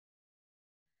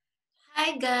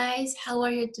Hi guys, how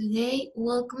are you today?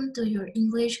 Welcome to your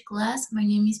English class. My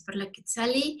name is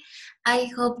PerlaVazquez. I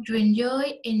hope you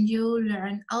enjoy and you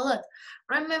learn a lot.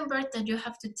 Remember that you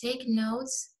have to take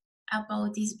notes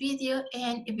about this video,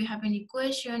 and if you have any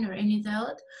question or any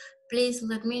doubt, please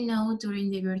let me know during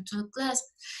the virtual class.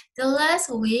 The last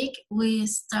week we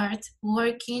start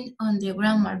working on the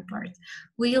grammar part.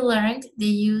 We learned the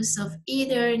use of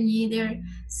either, neither,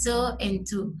 so, and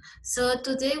to. So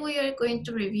today we are going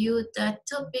to review that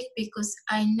topic because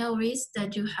I noticed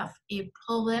that you have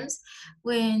problems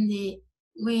when the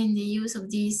use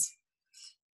of this.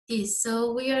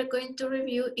 So we are going to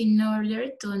review in order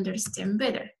to understand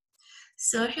better.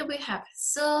 So here we have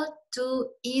so, to,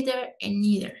 either, and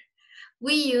neither.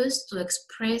 We use to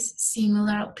express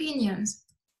similar opinions.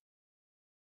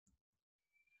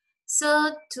 So,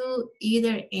 to,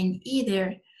 either, and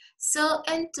either. So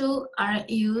and to are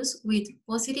used with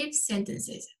positive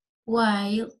sentences,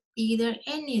 while either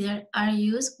and neither are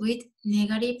used with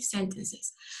negative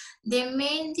sentences. The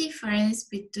main difference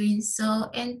between so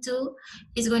and to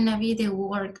is going to be the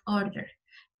word order.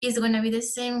 It's going to be the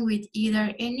same with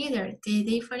either and neither. The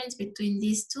difference between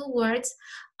these two words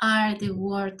are the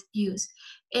word use.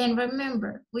 And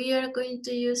remember, we are going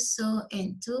to use so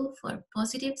and to for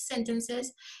positive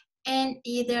sentences and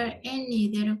either and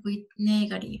neither with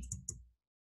negative.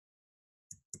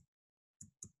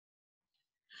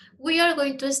 We are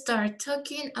going to start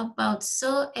talking about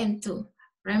so and to.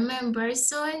 Remember,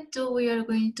 so and to we are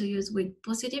going to use with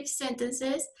positive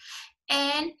sentences,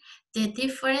 and the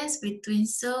difference between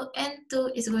so and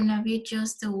to is going to be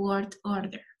just the word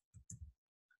order.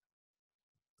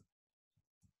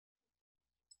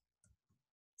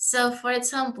 So for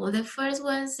example, the first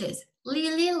one says,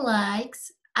 Lily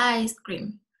likes ice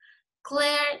cream.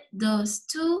 Claire does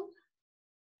too,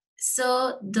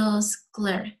 so does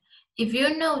Claire. If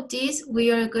you notice,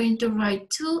 we are going to write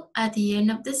to at the end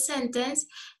of the sentence,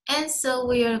 and so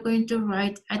we are going to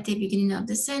write at the beginning of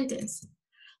the sentence.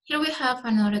 Here we have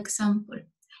another example.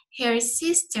 Her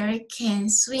sister can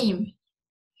swim.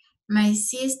 My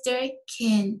sister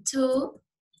can too,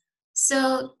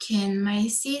 so can my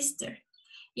sister.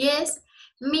 Yes,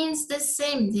 means the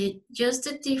same, just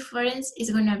the difference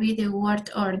is going to be the word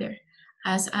order.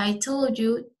 As I told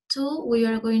you, to we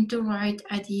are going to write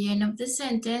at the end of the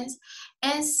sentence,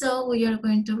 and so we are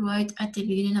going to write at the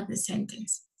beginning of the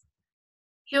sentence.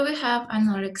 Here we have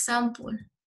another example.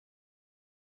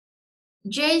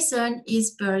 Jason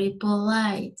is very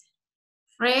polite.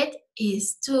 Fred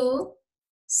is too,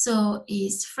 so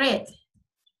is Fred.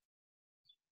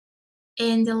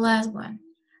 And the last one.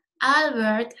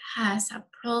 Albert has a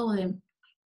problem.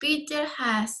 Peter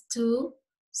has too,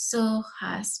 so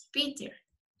has Peter.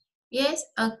 Yes,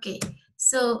 okay.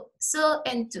 So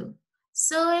and to.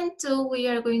 So and to we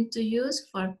are going to use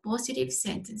for positive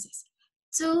sentences.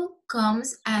 To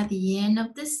comes at the end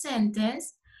of the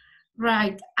sentence,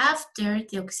 right after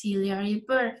the auxiliary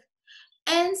verb.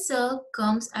 And so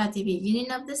comes at the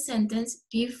beginning of the sentence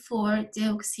before the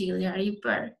auxiliary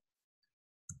verb.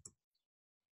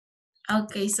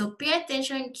 Okay, so pay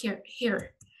attention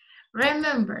here.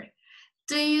 Remember,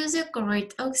 to use the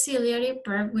correct auxiliary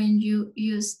verb when you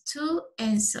use to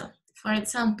and so. For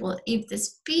example, if the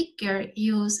speaker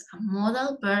uses a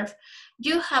modal verb,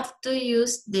 you have to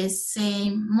use the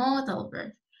same modal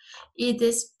verb. If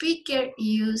the speaker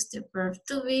uses the verb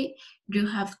to be, you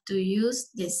have to use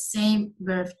the same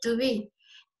verb to be.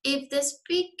 If the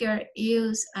speaker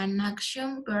uses an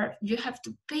action verb, you have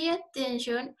to pay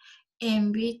attention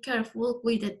and be careful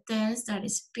with the tense that the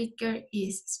speaker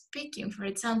is speaking. For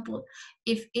example,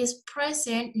 if it's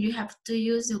present, you have to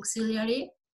use the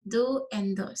auxiliary do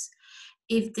and does.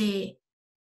 If the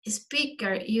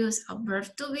speaker uses a verb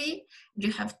to be,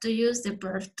 you have to use the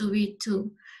verb to be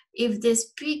too. If the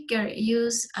speaker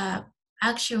uses an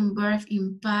action verb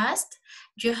in past,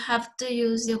 you have to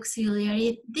use the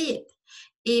auxiliary did.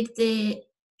 If the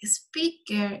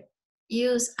speaker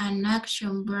uses an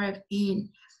action verb in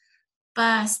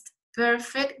past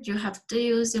perfect, you have to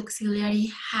use the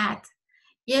auxiliary had.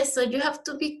 Yes, so you have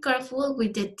to be careful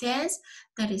with the tense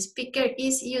that the speaker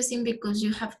is using because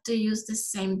you have to use the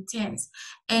same tense.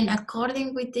 And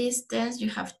according with this tense, you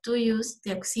have to use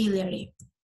the auxiliary.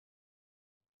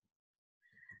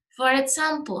 For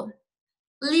example,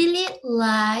 Lily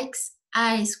likes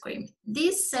ice cream.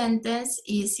 This sentence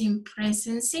is in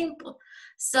present simple.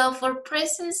 So for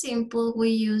present simple, we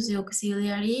use the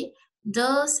auxiliary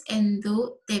does and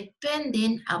do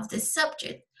depending of the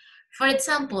subject. For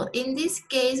example, in this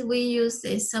case, we use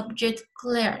the subject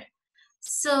Claire.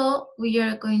 So we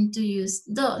are going to use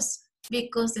does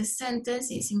because the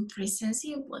sentence is in present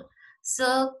simple.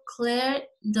 so Claire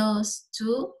does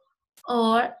too,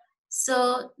 or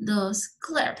so does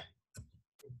Claire.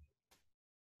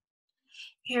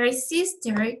 Her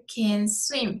sister can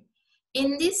swim.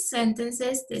 In these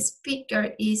sentences, the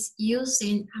speaker is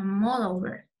using a modal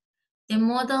verb. The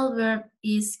modal verb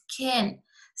is can,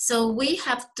 so we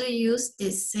have to use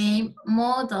the same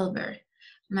modal verb.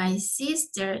 My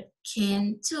sister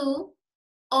can too,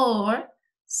 or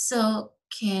so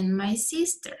can my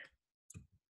sister.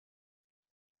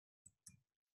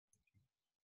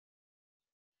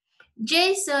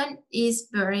 Jason is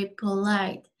very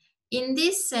polite. In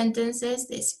these sentences,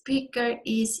 the speaker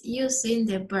is using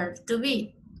the verb to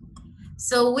be.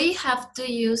 So we have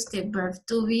to use the verb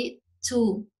to be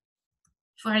to.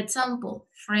 For example,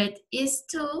 Fred is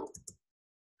too,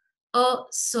 or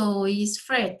so is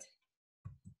Fred.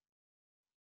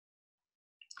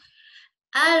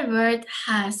 Albert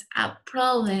has a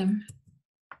problem.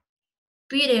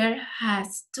 Peter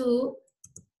has too,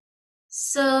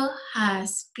 so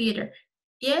has Peter.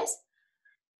 Yes?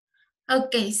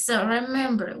 Okay, so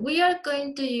remember, we are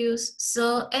going to use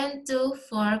so and to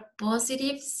for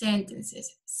positive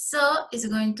sentences. So is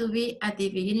going to be at the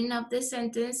beginning of the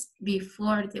sentence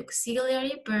before the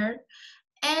auxiliary verb,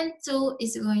 and to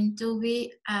is going to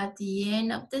be at the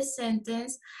end of the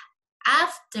sentence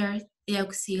after the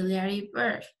auxiliary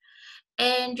verb.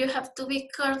 And you have to be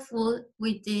careful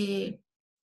with the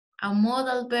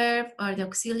modal verb or the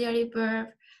auxiliary verb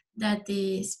that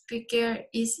the speaker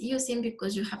is using,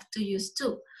 because you have to use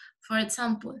to. For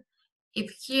example,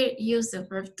 if here use the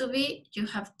verb to be, you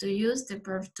have to use the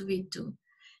verb to be too.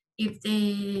 If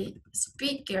the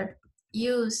speaker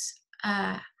use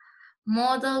a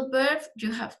modal verb,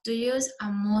 you have to use a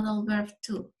modal verb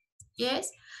too. Yes?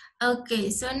 Okay,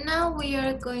 so now we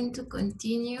are going to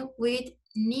continue with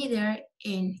neither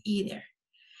and either.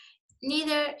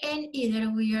 Neither and either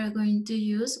we are going to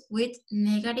use with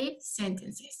negative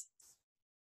sentences.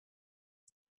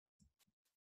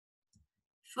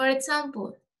 For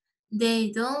example,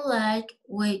 they don't like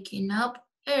waking up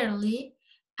early.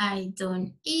 I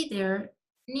don't either.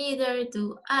 Neither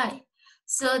do I.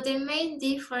 So the main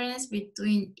difference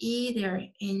between either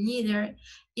and neither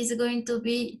is going to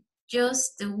be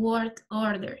just the word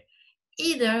order.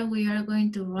 Either we are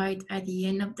going to write at the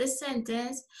end of the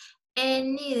sentence,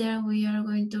 and neither we are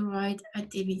going to write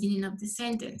at the beginning of the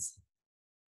sentence.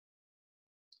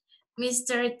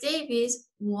 Mr. Davis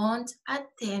won't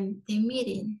attend the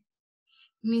meeting.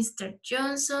 Mr.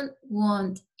 Johnson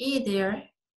won't either.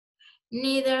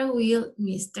 Neither will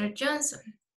Mr.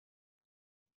 Johnson.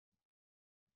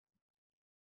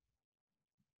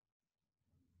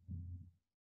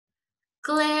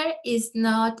 Claire is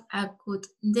not a good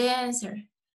dancer.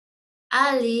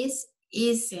 Alice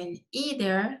isn't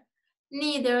either.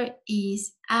 Neither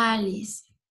is Alice.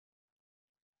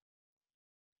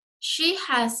 She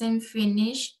hasn't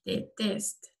finished the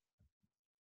test.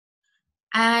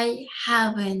 I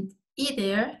haven't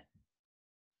either.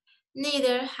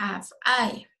 Neither have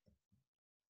I.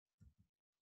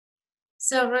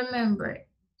 So remember,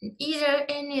 either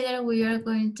and neither we are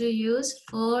going to use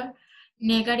for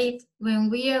negative when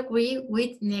we agree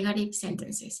with negative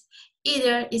sentences.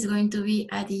 Either is going to be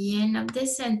at the end of the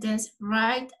sentence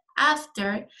right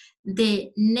after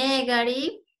the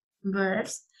negative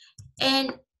verbs,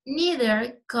 and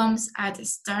neither comes at the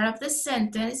start of the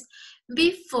sentence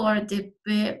before the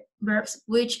verbs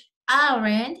which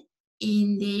aren't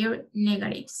in their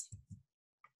negatives.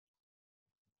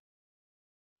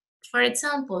 For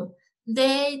example,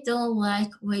 they don't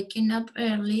like waking up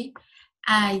early.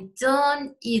 I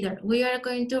don't either. We are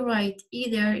going to write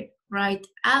either right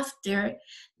after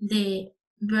the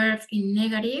verb in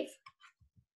negative.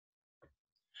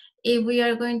 If we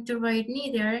are going to write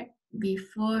neither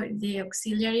before the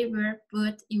auxiliary verb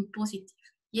but in positive.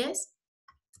 Yes?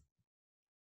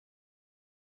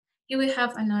 Here we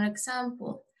have another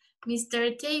example.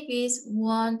 Mr. Davis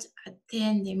won't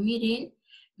attend the meeting.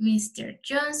 Mr.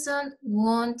 Johnson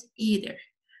won't either.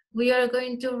 We are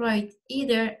going to write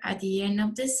either at the end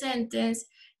of the sentence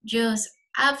just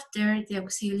after the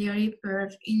auxiliary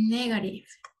verb in negative.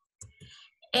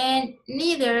 And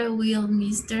neither will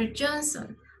Mr.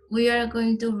 Johnson. We are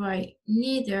going to write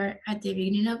neither at the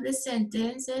beginning of the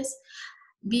sentences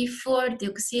before the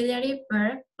auxiliary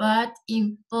verb but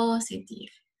in positive.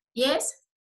 Yes?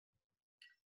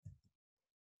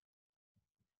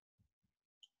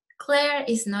 Claire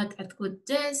is not a good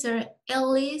dancer.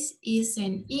 Elise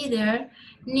isn't either.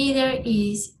 Neither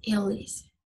is Elise.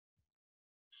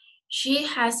 She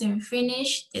hasn't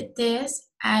finished the test.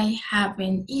 I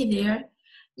haven't either.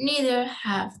 Neither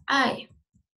have I.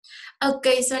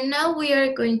 Okay, so now we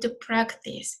are going to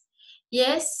practice.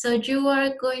 Yes, so you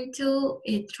are going to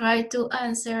try to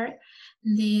answer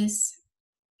this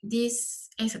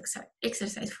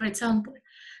exercise. For example,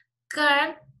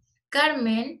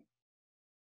 Carmen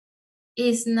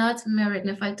is not married.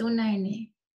 Me falta una N.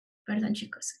 Perdón,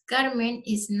 chicos. Carmen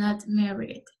is not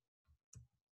married.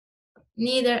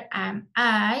 Neither am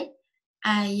I.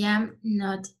 I am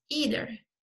not either.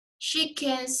 She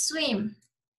can swim.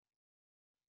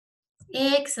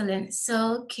 Excellent.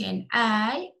 So can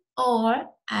I,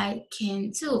 or I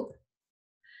can too.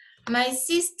 My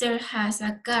sister has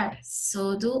a car.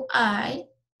 So do I.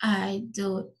 I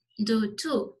do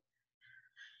too.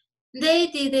 They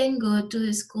didn't go to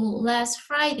the school last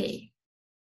Friday.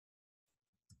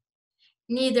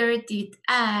 Neither did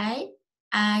I.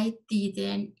 I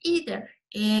didn't either.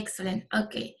 Excellent.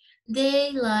 Okay.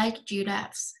 They like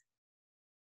giraffes.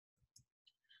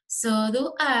 So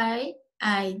do I.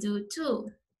 I do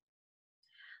too.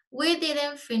 We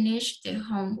didn't finish the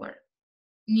homework.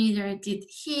 Neither did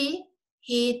he.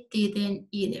 He didn't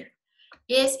either.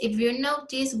 Yes, if you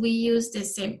notice, we use the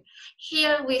same.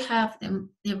 Here we have the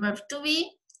verb to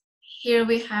be. Here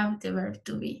we have the verb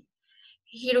to be.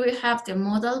 Here we have the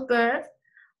modal verb.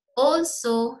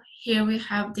 Also, here we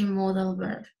have the modal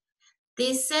verb.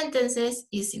 These sentences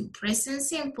is in present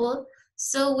simple,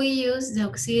 so we use the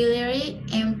auxiliary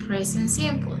and present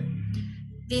simple.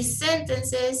 These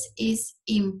sentences is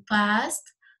in past,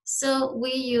 so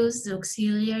we use the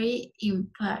auxiliary in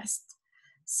past.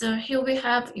 So here we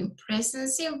have in present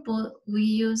simple, we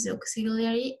use the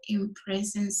auxiliary in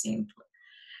present simple.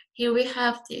 Here we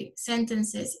have the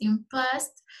sentences in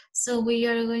past, so we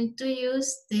are going to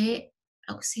use the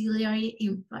auxiliary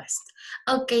in past.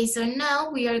 Okay, so now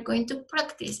we are going to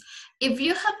practice. If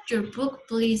you have your book,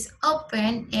 please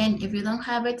open, and if you don't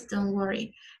have it, don't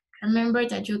worry. Remember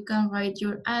that you can write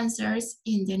your answers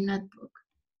in the notebook.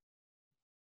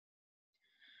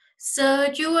 So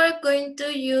you are going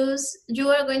to use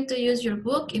your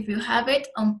book, if you have it,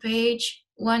 on page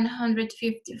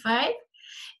 155.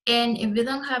 And if you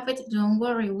don't have it, don't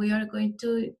worry. We are going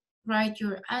to write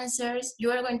your answers. You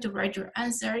are going to write your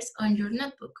answers on your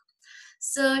notebook.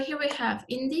 So here we have,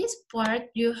 in this part,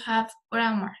 you have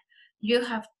grammar. You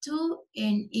have to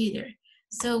and either.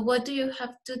 So what do you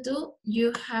have to do?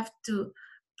 You have to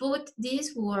put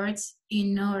these words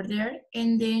in order,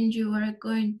 and then you are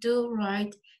going to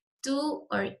write to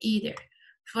or either.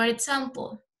 For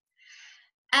example,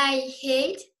 I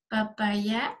hate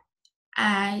papaya.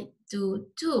 I do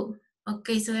too.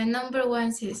 Okay, so the number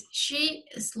one says, she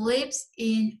sleeps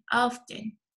in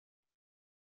often.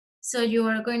 So you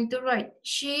are going to write,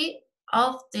 she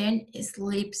often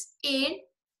sleeps in,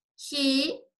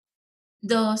 he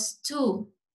does too.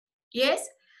 Yes?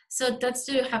 So that's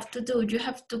what you have to do. You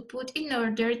have to put in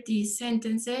order these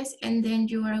sentences, and then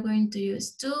you are going to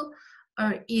use to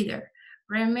or either.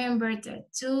 Remember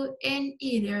that to and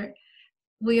either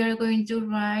we are going to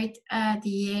write at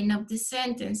the end of the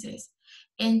sentences.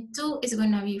 And to is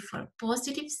going to be for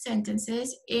positive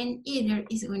sentences, and either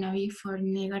is going to be for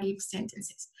negative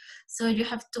sentences. So you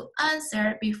have to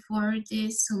answer before the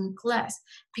Zoom class,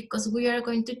 because we are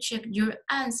going to check your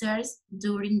answers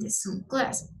during the Zoom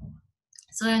class.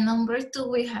 So in number 2,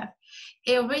 we have,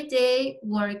 every day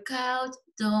workout,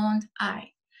 don't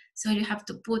I? So you have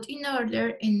to put in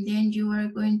order, and then you are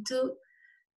going to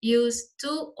use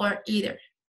to or either.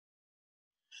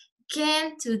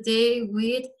 Can today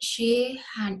with she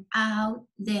hang out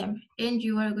them, and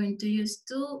you are going to use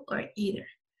to or either.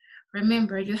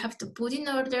 Remember, you have to put in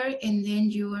order, and then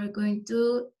you are going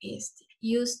to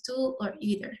use to or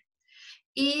either.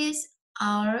 Is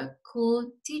our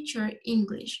cool teacher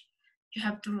English? You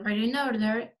have to write in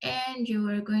order, and you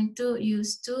are going to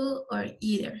use to or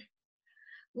either.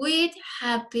 With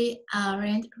happy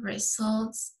aren't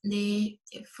results the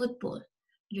football.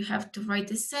 You have to write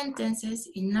the sentences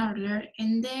in order,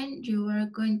 and then you are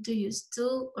going to use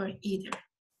to or either.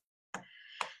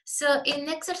 So in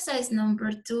exercise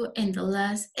number 2 and the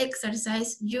last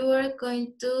exercise, you are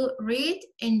going to read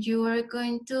and you are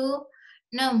going to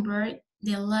number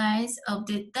the lines of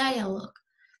the dialogue.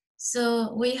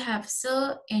 So we have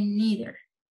so and neither.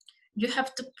 You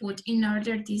have to put in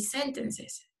order these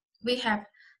sentences. We have,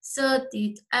 so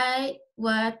did I,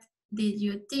 what did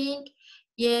you think?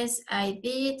 Yes, I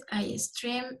did. I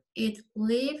streamed it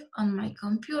live on my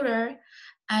computer.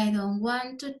 I don't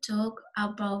want to talk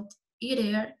about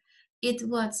either. It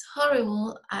was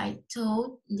horrible. I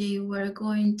thought they were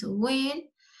going to win.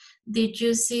 Did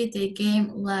you see the game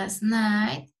last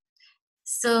night?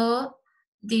 So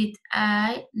did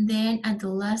I. Then at the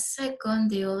last second,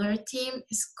 the other team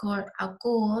scored a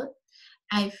goal.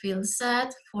 I feel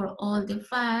sad for all the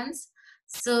fans.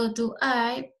 So do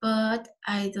I, but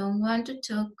I don't want to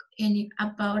talk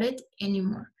about it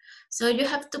anymore. So you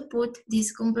have to put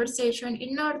this conversation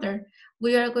in order.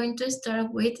 We are going to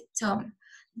start with Tom.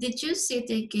 Did you see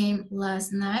the game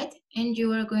last night? And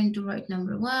you are going to write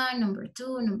number 1, number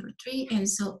 2, number 3, and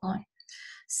so on.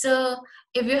 So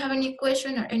if you have any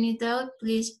question or any doubt,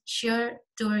 please share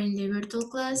during the virtual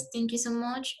class. Thank you so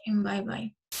much and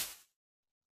bye-bye.